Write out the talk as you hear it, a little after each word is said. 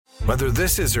Whether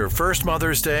this is her first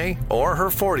Mother's Day or her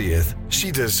 40th, she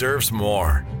deserves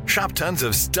more. Shop tons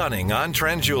of stunning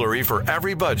on-trend jewelry for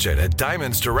every budget at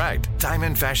Diamonds Direct.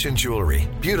 Diamond fashion jewelry,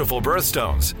 beautiful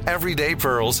birthstones, everyday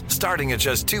pearls starting at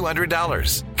just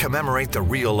 $200. Commemorate the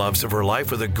real loves of her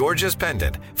life with a gorgeous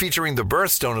pendant featuring the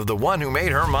birthstone of the one who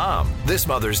made her mom. This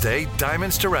Mother's Day,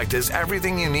 Diamonds Direct is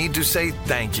everything you need to say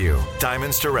thank you.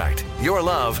 Diamonds Direct. Your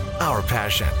love, our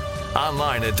passion.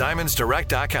 Online at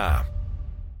diamondsdirect.com.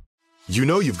 You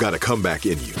know you've got a comeback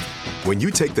in you. When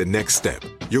you take the next step,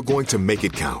 you're going to make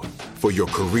it count. For your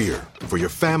career, for your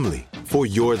family, for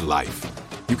your life.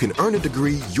 You can earn a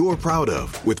degree you're proud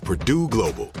of with Purdue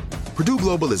Global. Purdue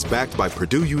Global is backed by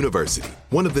Purdue University,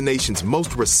 one of the nation's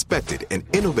most respected and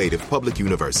innovative public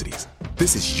universities.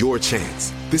 This is your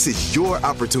chance. This is your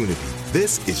opportunity.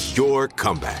 This is your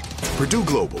comeback. Purdue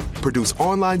Global, Purdue's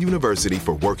online university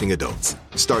for working adults.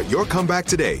 Start your comeback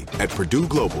today at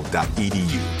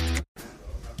purdueglobal.edu.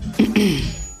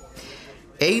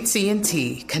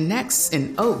 AT&T connects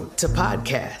an ode to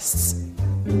podcasts.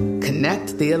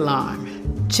 Connect the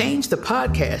alarm. Change the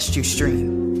podcast you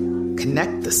stream.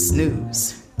 Connect the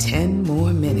snooze. 10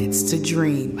 more minutes to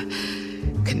dream.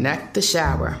 Connect the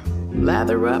shower.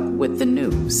 Lather up with the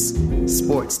news.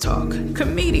 Sports talk,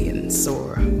 comedians,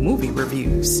 or movie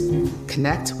reviews.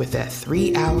 Connect with that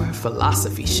 3-hour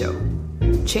philosophy show.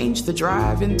 Change the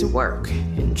drive into work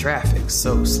in traffic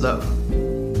so slow.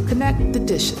 Connect the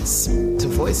dishes to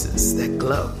voices that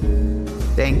glow.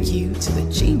 Thank you to the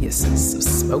geniuses of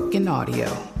spoken audio.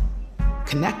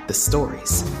 Connect the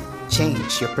stories.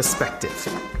 Change your perspective.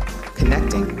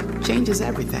 Connecting changes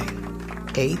everything.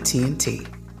 AT&T.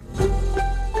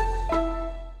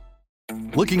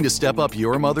 Looking to step up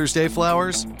your Mother's Day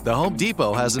flowers? The Home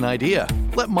Depot has an idea.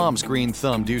 Let Mom's green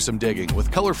thumb do some digging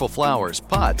with colorful flowers,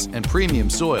 pots, and premium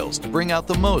soils to bring out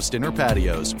the most in her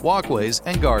patios, walkways,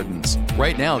 and gardens.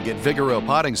 Right now, get Vigoro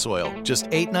potting soil, just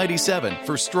 $8.97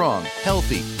 for strong,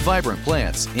 healthy, vibrant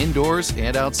plants indoors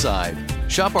and outside.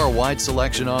 Shop our wide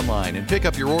selection online and pick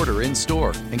up your order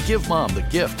in-store and give Mom the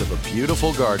gift of a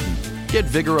beautiful garden. Get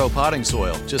Vigoro potting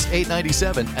soil, just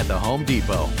 $8.97 at the Home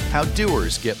Depot. How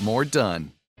doers get more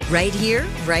done. Right here,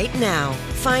 right now.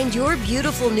 Find your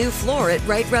beautiful new floor at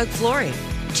Right Rug Flooring.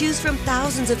 Choose from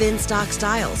thousands of in-stock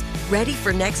styles, ready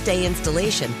for next day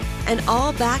installation, and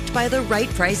all backed by the right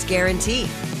price guarantee.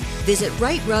 Visit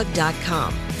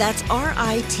rightrug.com. That's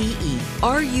RITERUG.com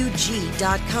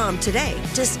today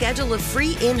to schedule a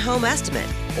free in-home estimate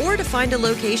or to find a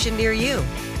location near you.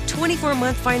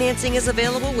 24-month financing is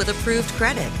available with approved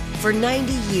credit. For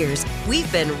 90 years, we've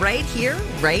been right here,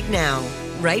 right now.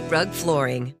 Right Rug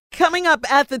Flooring. Coming up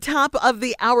at the top of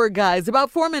the hour, guys, about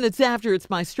 4 minutes after, it's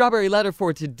my strawberry letter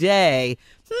for today.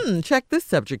 Check this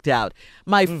subject out.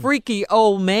 My freaky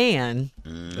old man.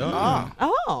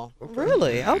 Oh,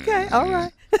 really? Okay, all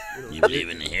right. You believe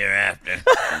in the hereafter?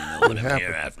 You know what I'm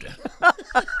hereafter.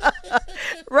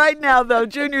 Right now, though,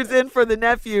 Junior's in for the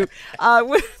nephew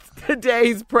with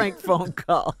today's prank phone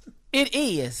call. It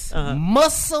is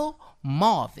Muscle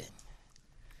Marvin.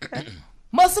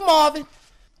 Muscle Marvin.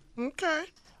 Okay.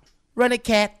 Run it,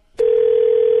 cat.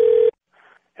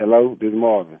 Hello, this is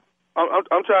Marvin.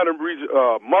 I'm trying to reach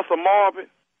Muscle Marvin.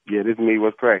 Yeah, this is me.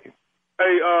 What's cracking?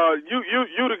 Hey, you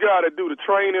the guy that do the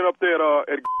training up there at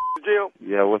the gym?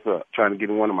 Yeah, what's up? Trying to get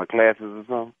in one of my classes or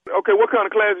something? Okay, what kind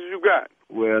of classes you got?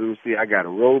 Well, let me see. I got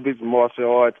aerobics,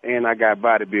 martial arts, and I got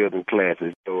bodybuilding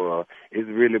classes. So it's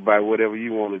really about whatever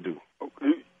you want to do.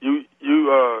 You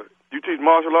teach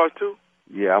martial arts too?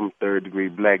 Yeah, I'm 3rd degree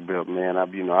black belt, man.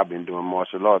 I've been doing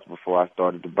martial arts before I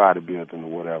started the bodybuilding or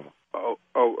whatever. Oh,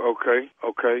 okay.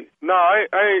 No, I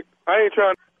ain't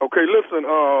trying. Okay, listen.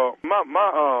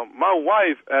 My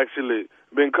wife actually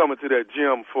been coming to that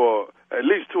gym for at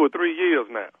least 2 or 3 years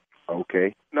now.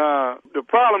 Okay. Now, the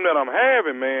problem that I'm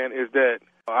having, man, is that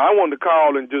I wanted to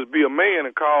call and just be a man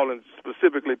and call and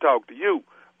specifically talk to you.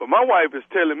 But my wife is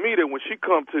telling me that when she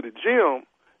comes to the gym,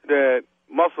 that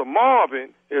Muscle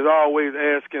Marvin is always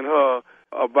asking her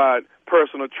about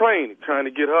personal training, trying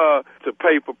to get her to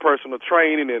pay for personal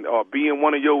training and be in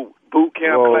one of your boot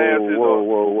camp classes.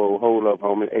 Whoa, hold up,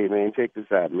 homie. Hey, man, check this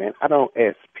out, man. I don't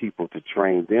ask people to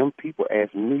train them. People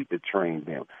ask me to train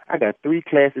them. I got 3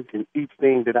 classes in each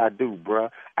thing that I do, bruh.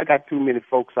 I got too many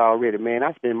folks already, man.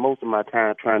 I spend most of my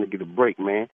time trying to get a break,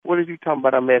 man. What are you talking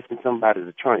about? I'm asking somebody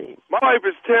to train. My wife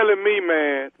is telling me,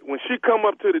 man, when she come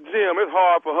up to the gym, it's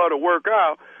hard for her to work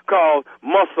out because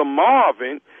Muscle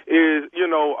Marvin is,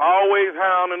 always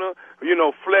hounding her,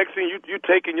 flexing, you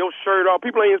taking your shirt off.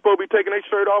 People ain't supposed to be taking their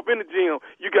shirt off in the gym.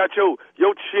 You got your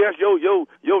chest, your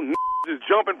is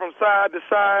jumping from side to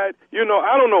side.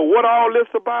 I don't know what all this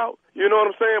about. You know what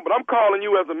I'm saying? But I'm calling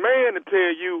you as a man to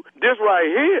tell you this right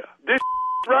here, this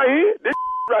right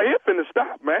here finna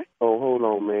stop, man. Oh, hold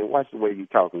on, man. Watch the way you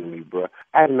talking to me, bro.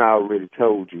 I done already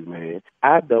told you, man.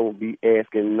 I don't be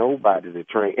asking nobody to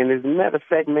train. And as a matter of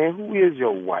fact, man, who is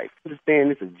your wife?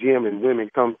 Understand it's a gym and women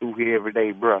come through here every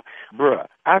day, bro. Bruh,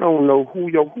 I don't know who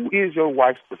is your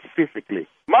wife specifically.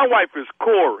 My wife is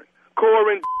Corin.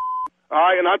 Corin, all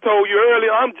right, and I told you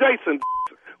earlier, I'm Jason.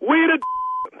 We the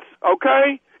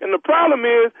okay? And the problem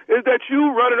is that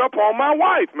you running up on my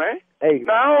wife, man. Hey.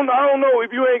 Now, I don't know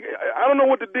if you ain't, I don't know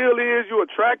what the deal is, you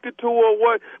attracted to her or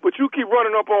what, but you keep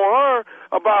running up on her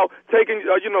about taking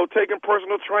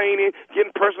personal training,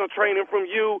 getting personal training from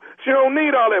you. She don't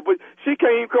need all that, but she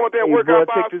can't even come up there and work out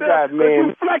by herself.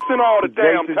 You flexing all the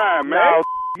damn time, man. Now,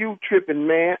 you tripping,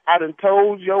 man. I done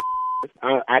told your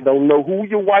I don't know who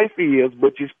your wife is,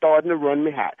 but you're starting to run me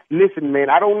hot. Listen,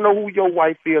 man, I don't know who your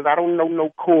wife is. I don't know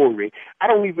no Corey. I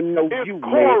don't even know it's you,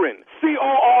 Corin. Man.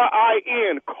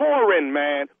 Corin. Corin,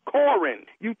 man. Corin.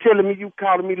 You telling me you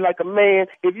calling me like a man?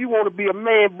 If you want to be a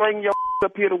man, bring your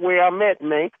up here to where I'm at,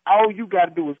 man. All you got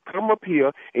to do is come up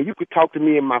here, and you could talk to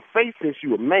me in my face since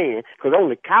you a man, because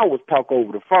only cowards talk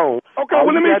over the phone. Okay,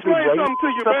 well, let me explain something to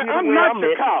you, man. I'm not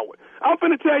your coward. I'm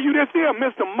finna tell you this here,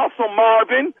 Mr. Muscle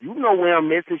Marvin. You know where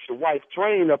I'm at since your wife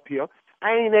trained up here.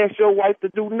 I ain't asked your wife to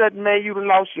do nothing, man. You done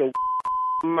lost your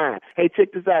mind. Hey,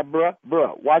 check this out, bruh.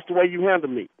 Watch the way you handle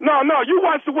me. No, you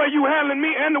watch the way you handling me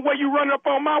and the way you run up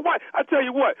on my wife. I tell you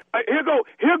what, here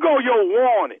go your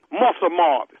warning, Muscle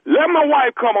Marvin. Let my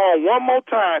wife come on one more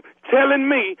time telling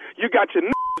me you got your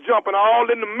jumping all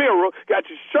in the mirror, got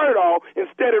your shirt off,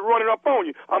 instead of running up on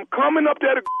you. I'm coming up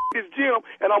there to this gym,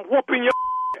 and I'm whooping your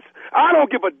ass. I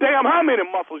don't give a damn how many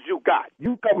muscles you got.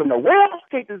 You coming to where?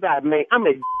 Check this out, man. I'm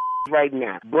at right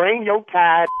now. Bring your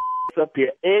tired up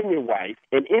here and your wife,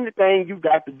 and anything you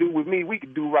got to do with me, we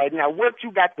can do right now. What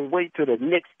you got to wait till the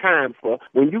next time for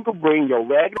when you can bring your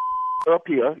ragged up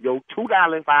here, your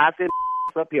 $2.05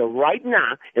 up here right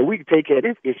now, and we can take care of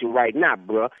this issue right now,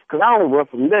 bruh. Because I don't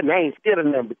run from nothing. I ain't scared of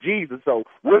nothing but Jesus. So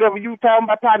whatever you talking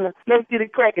about, partner, let's get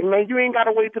it cracking, man. You ain't got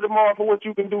to wait till tomorrow for what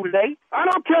you can do today. I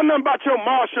don't care nothing about your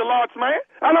martial arts, man.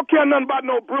 I don't care nothing about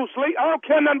no Bruce Lee. I don't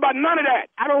care nothing about none of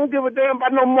that. I don't give a damn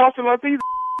about no martial arts either.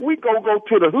 We go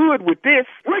to the hood with this.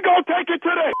 We gonna take it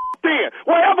to the then.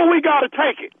 Wherever we gotta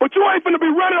take it. But you ain't finna be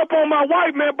running up on my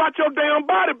wife, man, about your damn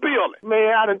bodybuilding.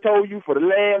 Man, I done told you for the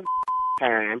last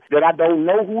time that I don't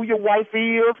know who your wife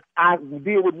is. I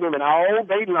deal with women all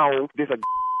day long. This a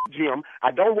gym.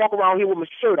 I don't walk around here with my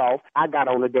shirt off. I got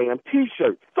on a damn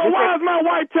T-shirt. So why is my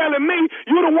wife telling me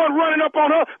you the one running up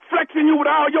on her, flexing you with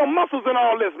all your muscles and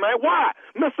all this, man? Why,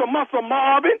 Mr. Muscle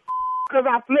Marvin? Because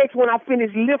I flex when I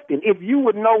finish lifting. If you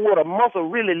would know what a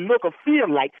muscle really look or feel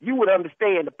like, you would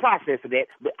understand the process of that.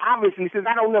 But obviously, since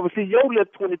I don't never see your little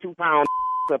 22-pound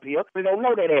up here, we don't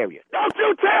know that area. Don't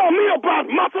you tell me about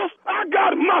muscles. I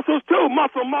got muscles too,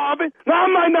 Muscle Marvin. Now,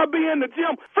 I might not be in the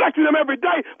gym flexing them every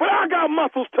day, but I got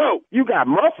muscles too. You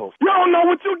got muscles? You don't know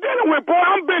what you're dealing with, boy.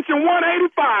 I'm benching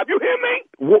 185. You hear me?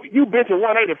 You benching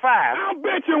 185? I'm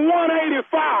benching 185.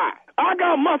 I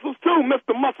got muscles too,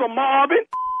 Mr. Muscle Marvin.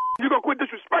 You gonna quit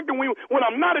disrespecting me when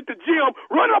I'm not at the gym?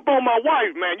 Run up on my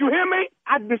wife, man. You hear me?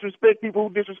 I disrespect people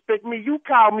who disrespect me. You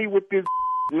call me with this,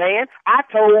 man. I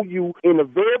told you in the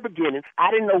very beginning, I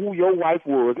didn't know who your wife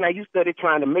was. Now you started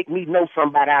trying to make me know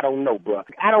somebody I don't know, bro.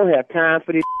 I don't have time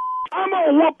for this. I'm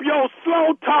gonna whoop your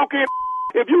slow talking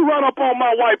if you run up on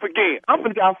my wife again. I'm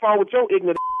gonna get on the phone with your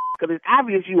ignorant because it's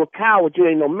obvious you a coward. You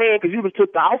ain't no man because you just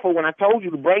took the offer when I told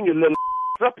you to bring your little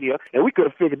up here, and we could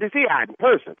have figured this here out in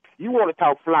person. You want to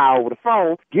talk fly over the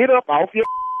phone, get up off your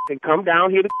and come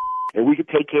down here and we can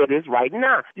take care of this right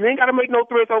now. You ain't got to make no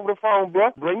threats over the phone,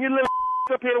 bro. Bring your little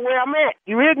up here to where I'm at.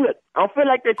 You ignorant. I don't feel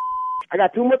like that. I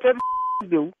got too much other to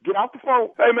do. Get off the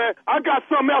phone. Hey, man, I got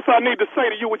something else I need to say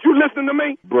to you. Would you listen to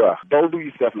me? Bruh, don't do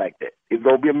yourself like that. It's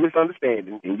going to be a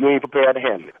misunderstanding, and you ain't prepared to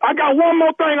handle it. I got one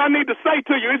more thing I need to say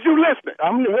to you. Is you listening?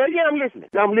 I'm listening.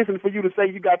 I'm listening for you to say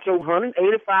you got your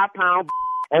 185-pound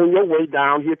on your way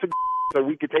down here to so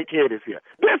we can take care of this here.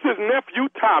 This is Nephew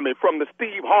Tommy from the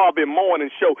Steve Harvey Morning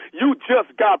Show. You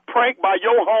just got pranked by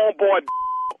your homeboy.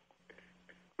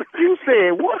 You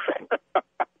said what?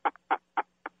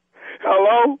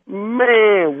 Hello?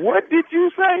 Man, what did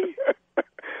you say?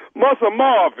 Muscle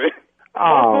Marvin.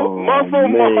 Oh, Muscle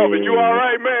man. Marvin. You all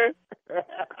right, man?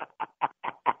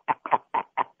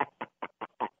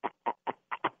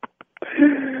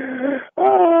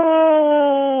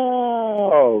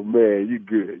 Oh, man, you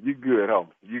good. You good, homie.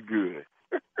 You good.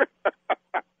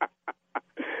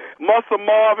 Muscle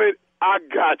Marvin, I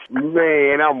got you.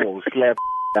 Man, I'm going to slap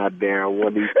out there on one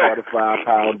of these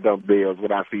 45-pound dumbbells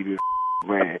when I see this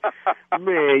man.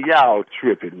 Man, y'all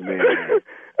tripping, man.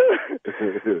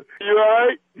 You all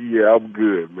right? Yeah, I'm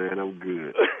good, man. I'm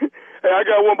good. Hey, I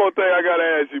got one more thing I got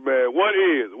to ask you, man. What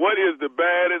is the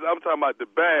baddest, I'm talking about the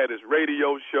baddest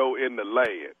radio show in the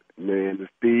land? Man, the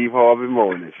Steve Harvey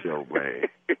Morning Show, man.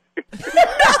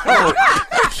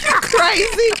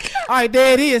 Crazy. All right,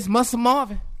 there it is, Muscle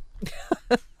Marvin.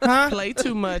 Huh? Play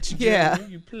too much. Yeah.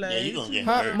 You play. You gonna get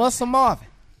hurt. Muscle Marvin.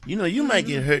 You know, you might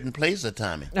get hurt in place of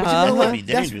Tommy. But you know what? Be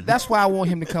dangerous. That's why I want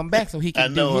him to come back so he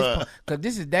can do his part. Because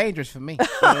this is dangerous for me.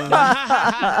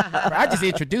 I just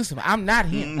introduced him. I'm not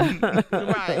him.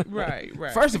 Right.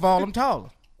 First of all, I'm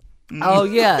taller. Oh,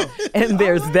 yeah. And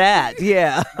there's that.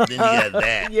 Yeah. Then you got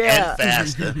that. Yeah. And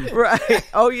faster. Right.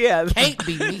 Oh, yeah. Can't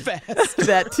be me.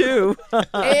 That, too.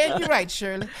 And you're right,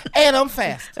 Shirley. And I'm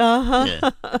fast. Uh-huh.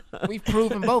 Yeah. We've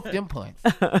proven both them points.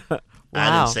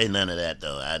 I didn't say none of that,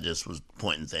 though. I just was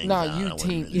pointing things No, out. you I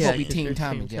wasn't team. really You gonna saying be Team it.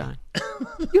 Tommy, Jay.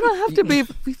 You don't have to be if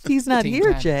he's not Team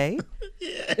here, time. Jay.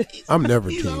 Yeah, I'm never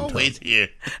he's Team always here.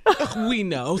 We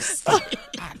know. I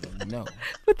don't know.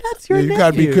 But that's your You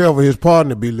got to be nephew. careful. His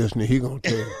partner be listening. He going to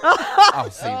tell you. Oh,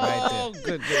 see, right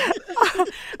there. Good.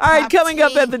 All right, coming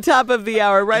up at the top of the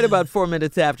hour, right about 4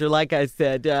 minutes after, like I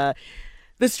said, the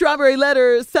Strawberry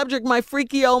Letter subject, my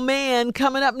freaky old man,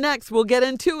 coming up next. We'll get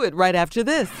into it right after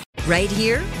this. Right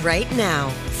here, right now.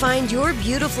 Find your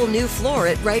beautiful new floor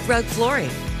at Right Rug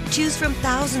Flooring. Choose from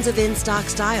thousands of in-stock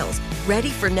styles, ready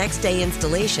for next day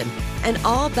installation, and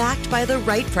all backed by the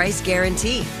right price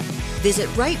guarantee. Visit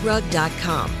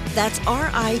rightrug.com. That's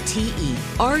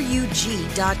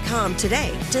RITERUG.com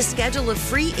today to schedule a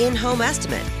free in-home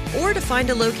estimate or to find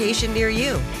a location near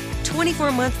you.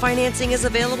 24-month financing is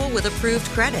available with approved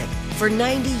credit. For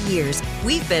 90 years,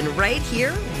 we've been right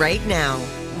here, right now.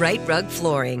 Right Rug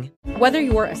Flooring. Whether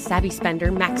you're a savvy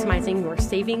spender maximizing your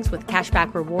savings with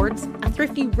cashback rewards, a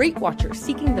thrifty rate watcher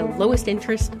seeking the lowest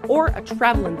interest, or a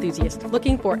travel enthusiast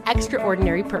looking for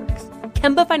extraordinary perks,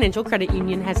 Kemba Financial Credit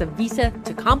Union has a visa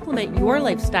to complement your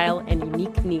lifestyle and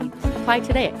unique needs. Apply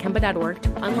today at Kemba.org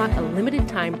to unlock a limited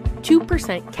time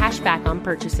 2% cash back on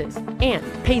purchases and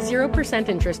pay 0%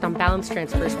 interest on balance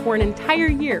transfers for an entire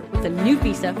year with a new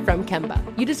visa from Kemba.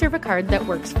 You deserve a card that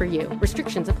works for you.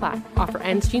 Restrictions apply. Offer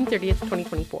ends June 30th,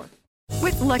 2024.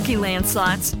 With Lucky Land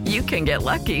Slots, you can get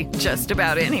lucky just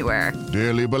about anywhere.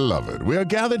 Dearly beloved, we are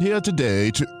gathered here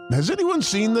today to... Has anyone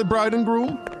seen the bride and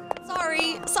groom?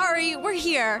 Sorry, we're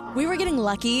here. We were getting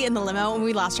lucky in the limo and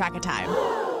we lost track of time.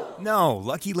 No,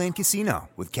 Lucky Land Casino,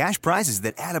 with cash prizes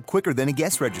that add up quicker than a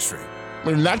guest registry.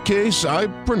 In that case, I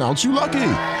pronounce you lucky.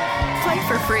 Play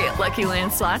for free at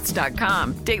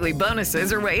LuckyLandSlots.com. Daily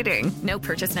bonuses are waiting. No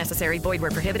purchase necessary. Void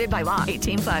where prohibited by law.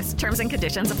 18+. Terms and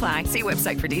conditions apply. See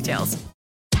website for details.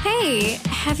 Hey,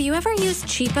 have you ever used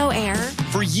Cheapo Air?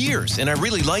 For years, and I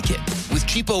really like it. With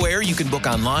Cheapo Air, you can book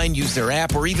online, use their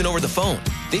app, or even over the phone.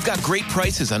 They've got great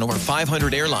prices on over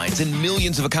 500 airlines and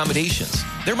millions of accommodations.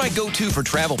 They're my go-to for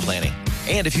travel planning.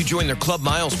 And if you join their Club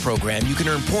Miles program, you can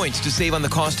earn points to save on the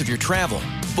cost of your travel.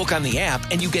 Book on the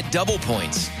app, and you get double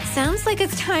points. Sounds like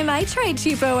it's time I tried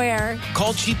Cheapo Air.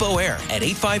 Call Cheapo Air at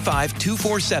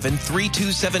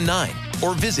 855-247-3279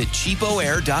 or visit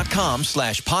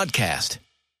cheapoair.com/podcast.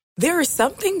 There are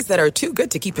some things that are too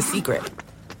good to keep a secret.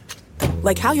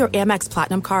 Like how your Amex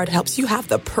Platinum card helps you have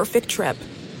the perfect trip.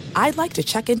 I'd like to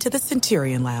check into the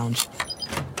Centurion Lounge.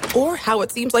 Or how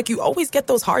it seems like you always get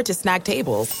those hard-to-snag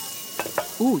tables.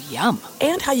 Ooh, yum.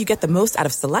 And how you get the most out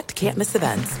of select can't-miss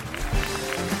events.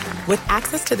 With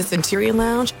access to the Centurion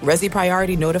Lounge, Resi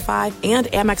Priority Notified, and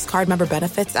Amex card member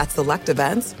benefits at select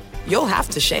events, you'll have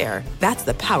to share. That's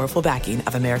the powerful backing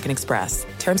of American Express.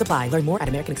 Terms apply. Learn more at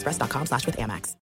americanexpress.com/withAmex.